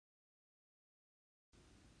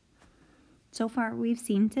So far, we've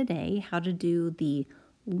seen today how to do the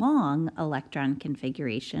long electron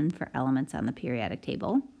configuration for elements on the periodic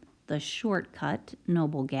table, the shortcut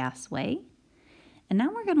noble gas way. And now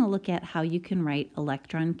we're going to look at how you can write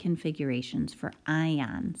electron configurations for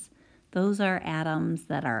ions. Those are atoms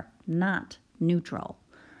that are not neutral,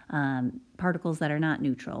 particles that are not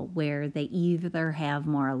neutral, where they either have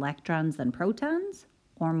more electrons than protons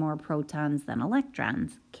or more protons than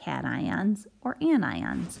electrons, cations or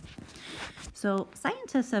anions. So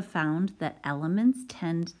scientists have found that elements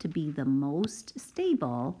tend to be the most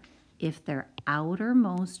stable if their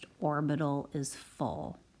outermost orbital is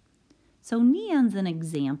full. So neon's an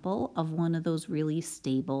example of one of those really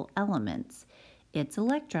stable elements. Its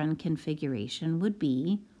electron configuration would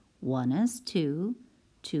be 1s2,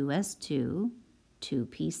 2s2,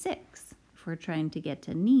 2p6. If we're trying to get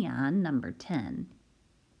to neon, number 10.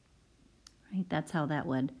 Right? That's how that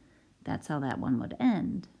one would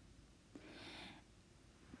end.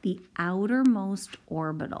 The outermost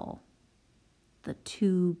orbital, the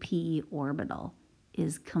 2p orbital,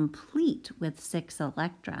 is complete with 6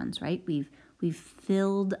 electrons, right? We've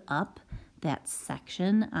filled up that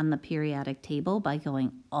section on the periodic table by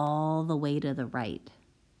going all the way to the right.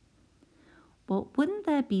 Well, wouldn't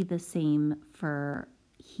that be the same for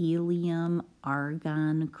helium,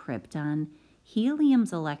 argon, krypton?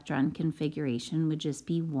 Helium's electron configuration would just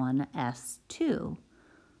be 1s2.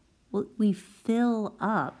 Well, we fill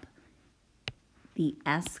up, the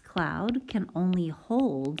s cloud can only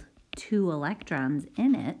hold 2 electrons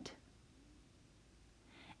in it,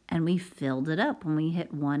 and we filled it up when we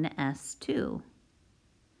hit 1s2.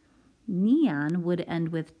 Neon would end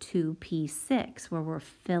with 2p6, where we're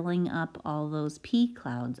filling up all those p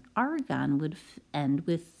clouds. Argon would end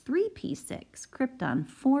with 3p6, krypton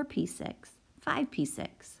 4p6, 5p6.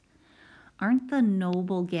 Aren't the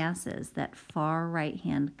noble gases, that far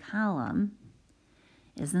right-hand column,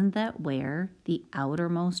 isn't that where the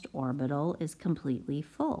outermost orbital is completely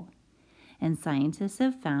full? And scientists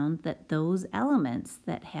have found that those elements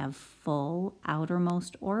that have full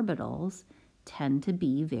outermost orbitals tend to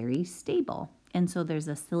be very stable. And so there's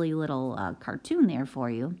a silly little cartoon there for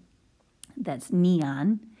you that's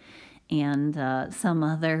neon, and some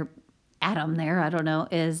other atom there, I don't know,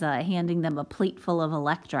 is handing them a plate full of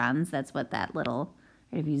electrons. That's what that little,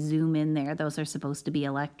 if you zoom in there, those are supposed to be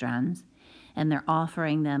electrons. And they're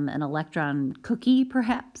offering them an electron cookie,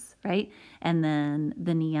 perhaps, right? And then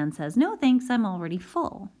the neon says, no thanks, I'm already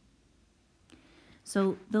full.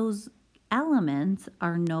 So those elements,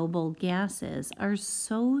 our noble gases, are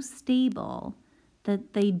so stable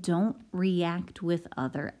that they don't react with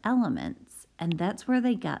other elements. And that's where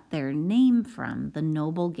they got their name from. The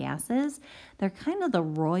noble gases, they're kind of the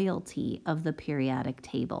royalty of the periodic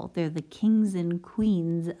table. They're the kings and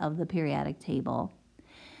queens of the periodic table.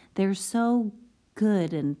 They're so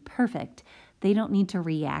good and perfect, they don't need to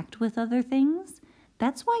react with other things.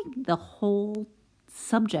 That's why the whole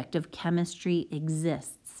subject of chemistry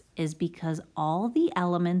exists, is because all the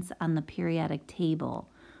elements on the periodic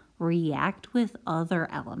table react with other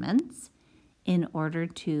elements in order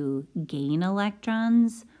to gain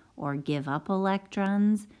electrons or give up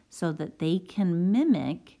electrons so that they can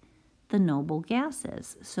mimic the noble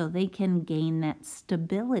gases, so they can gain that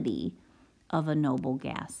stability of a noble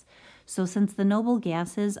gas. So since the noble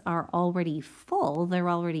gases are already full, they're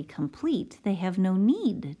already complete, they have no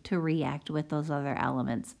need to react with those other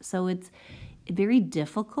elements. So it's very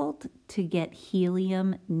difficult to get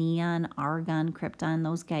helium, neon, argon, krypton,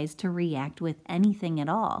 those guys to react with anything at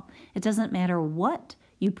all. It doesn't matter what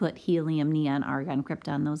you put helium, neon, argon,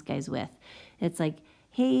 krypton, those guys with. It's like,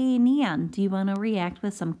 hey, neon, do you want to react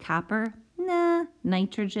with some copper? Nah.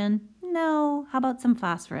 Nitrogen? No. How about some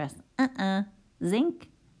phosphorus? Zinc?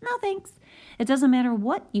 No thanks. It doesn't matter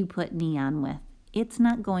what you put neon with. It's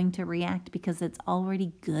not going to react because it's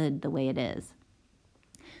already good the way it is.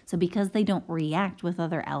 So because they don't react with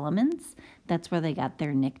other elements, that's where they got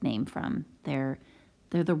their nickname from. They're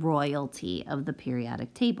the royalty of the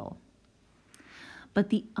periodic table. But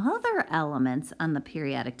the other elements on the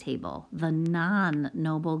periodic table, the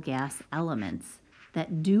non-noble gas elements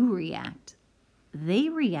that do react, they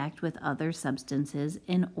react with other substances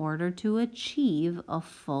in order to achieve a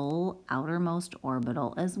full outermost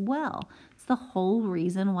orbital as well. It's the whole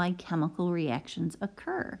reason why chemical reactions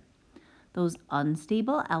occur. Those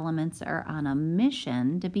unstable elements are on a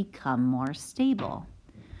mission to become more stable.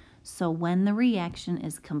 So when the reaction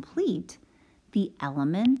is complete, the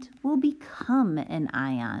element will become an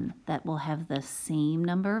ion that will have the same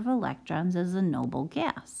number of electrons as a noble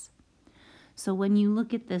gas. So when you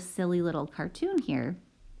look at this silly little cartoon here,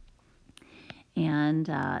 And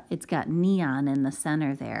it's got neon in the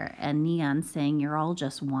center there, and neon saying you're all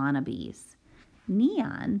just wannabes.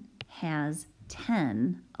 Neon has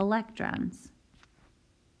 10 electrons.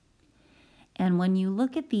 And when you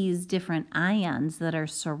look at these different ions that are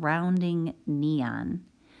surrounding neon,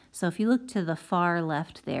 so if you look to the far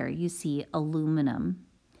left there, you see aluminum.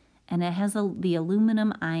 And it has the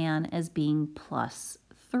aluminum ion as being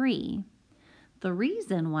 +3. The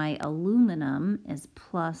reason why aluminum is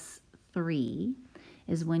 +3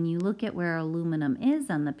 is when you look at where aluminum is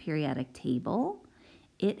on the periodic table,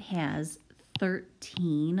 it has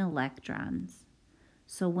 13 electrons.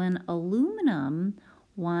 So when aluminum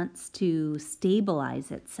wants to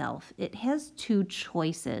stabilize itself, it has two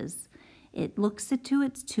choices. It looks to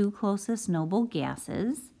its two closest noble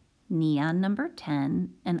gases, neon number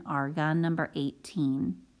 10 and argon number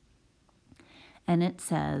 18. And it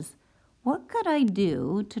says, what could I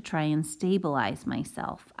do to try and stabilize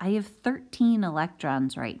myself? I have 13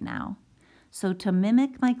 electrons right now. So to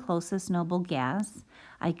mimic my closest noble gas,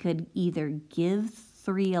 I could either give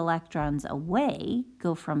 3 electrons away,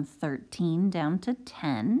 go from 13 down to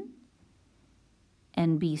 10,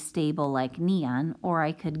 and be stable like neon, or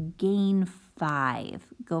I could gain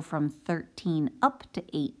 5, go from 13 up to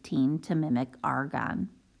 18 to mimic argon.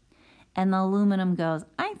 And the aluminum goes,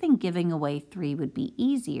 I think giving away 3 would be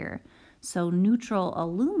easier. So neutral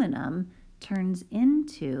aluminum turns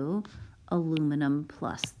into aluminum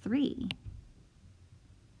 +3.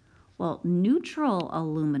 Well, neutral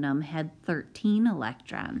aluminum had 13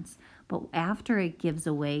 electrons, but after it gives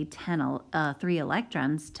away 3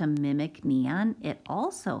 electrons to mimic neon, it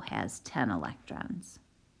also has 10 electrons.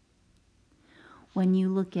 When you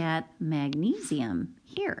look at magnesium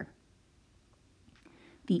here,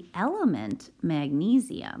 the element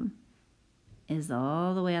magnesium is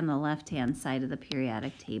all the way on the left-hand side of the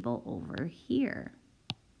periodic table over here.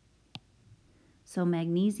 So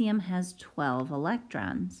magnesium has 12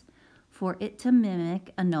 electrons. For it to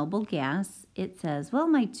mimic a noble gas, it says, well,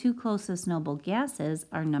 my two closest noble gases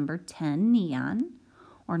are number 10 neon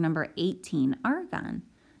or number 18 argon.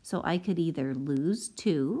 So I could either lose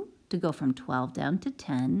 2 to go from 12 down to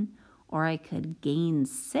 10, or I could gain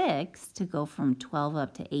 6 to go from 12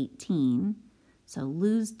 up to 18. So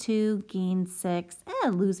lose 2, gain 6,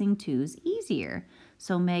 losing 2 is easier.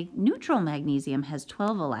 So neutral magnesium has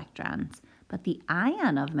 12 electrons, but the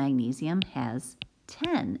ion of magnesium has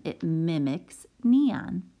 10. It mimics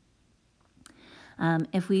neon.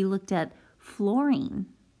 If we looked at fluorine,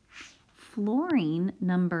 fluorine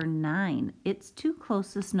number 9, its two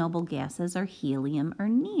closest noble gases are helium or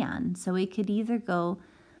neon. So it could either go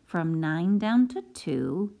from 9 down to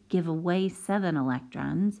 2, give away 7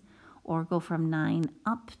 electrons, or go from 9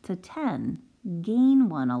 up to 10, gain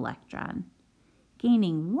 1 electron.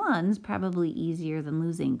 Gaining 1 is probably easier than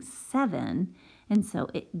losing 7, and so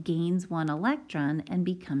it gains 1 electron and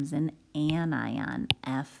becomes an anion,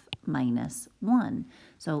 F-1.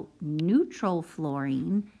 So neutral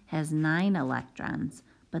fluorine has 9 electrons,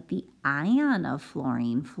 but the ion of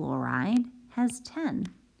fluorine, fluoride, has 10.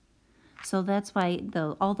 So that's why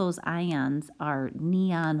all those ions are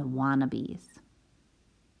neon wannabes.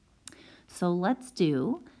 So let's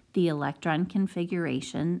do the electron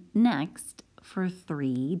configuration next for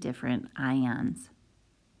 3 different ions.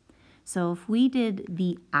 So if we did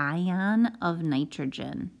the ion of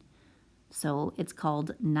nitrogen, so it's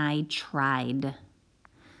called nitride.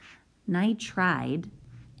 Nitride,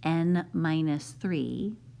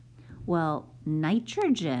 N-3. Well,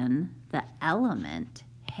 nitrogen, the element,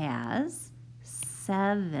 has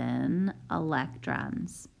 7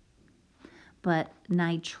 electrons. But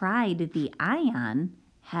nitride, the ion,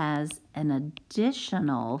 has an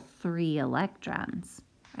additional 3 electrons,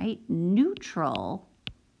 right? Neutral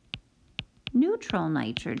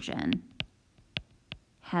nitrogen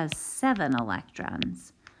has 7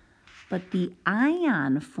 electrons, but the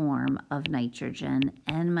ion form of nitrogen,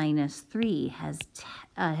 N-3,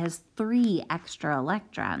 has 3 extra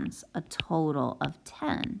electrons, a total of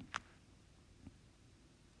 10.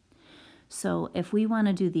 So if we want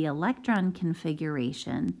to do the electron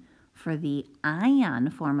configuration for the ion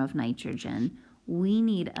form of nitrogen, we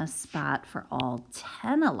need a spot for all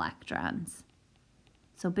 10 electrons.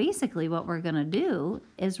 So basically what we're going to do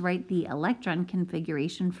is write the electron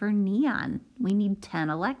configuration for neon. We need 10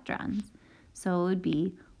 electrons. So it would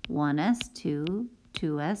be 1s2,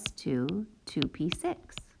 2s2, 2p6.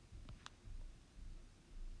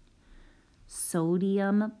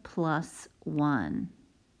 Sodium +1.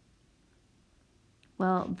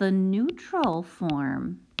 Well, the neutral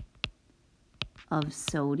form of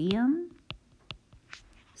sodium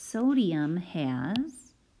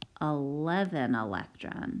has 11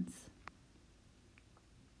 electrons.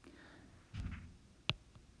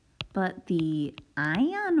 But the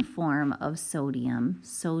ion form of sodium,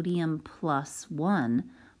 sodium plus 1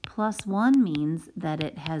 means that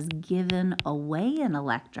it has given away an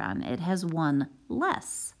electron. It has one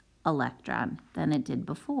less electron than it did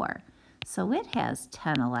before. So it has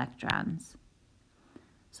 10 electrons.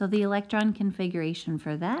 So the electron configuration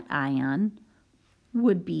for that ion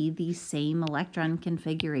would be the same electron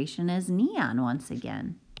configuration as neon once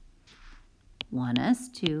again.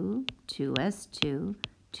 1s2, 2s2,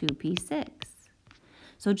 2p6.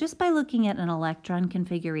 So just by looking at an electron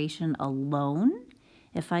configuration alone,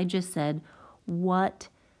 if I just said what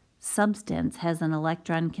substance has an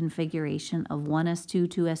electron configuration of 1s2,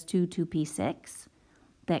 2s2, 2p6,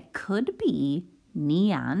 that could be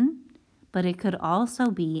neon, but it could also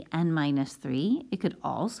be N-3. It could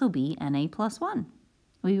also be Na+1.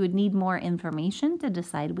 We would need more information to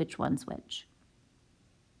decide which one's which.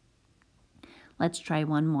 Let's try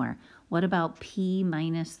one more. What about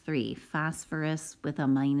P-3, phosphorus with a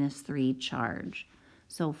 -3 charge?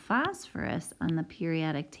 So phosphorus on the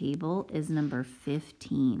periodic table is number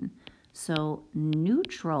 15. So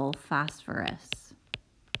neutral phosphorus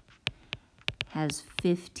has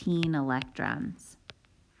 15 electrons.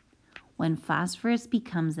 When phosphorus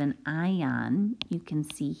becomes an ion, you can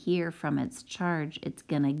see here from its charge, it's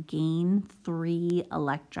going to gain 3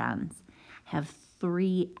 electrons, have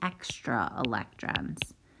 3 extra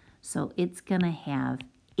electrons. So it's going to have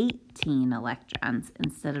 18 electrons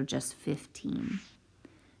instead of just 15.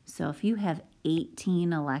 So if you have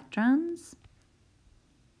 18 electrons,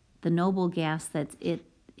 the noble gas that it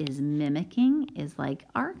is mimicking is like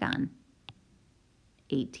argon,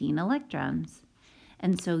 18 electrons.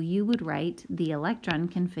 And so you would write the electron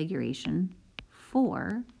configuration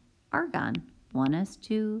for argon,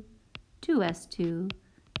 1s2, 2s2,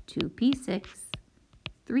 2p6,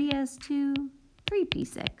 3s2,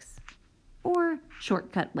 3p6. Or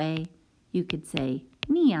shortcut way, you could say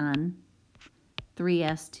neon,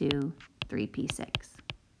 3s2, 3p6.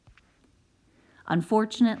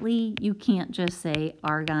 Unfortunately, you can't just say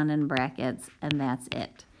argon in brackets and that's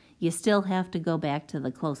it. You still have to go back to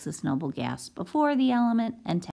the closest noble gas before the element and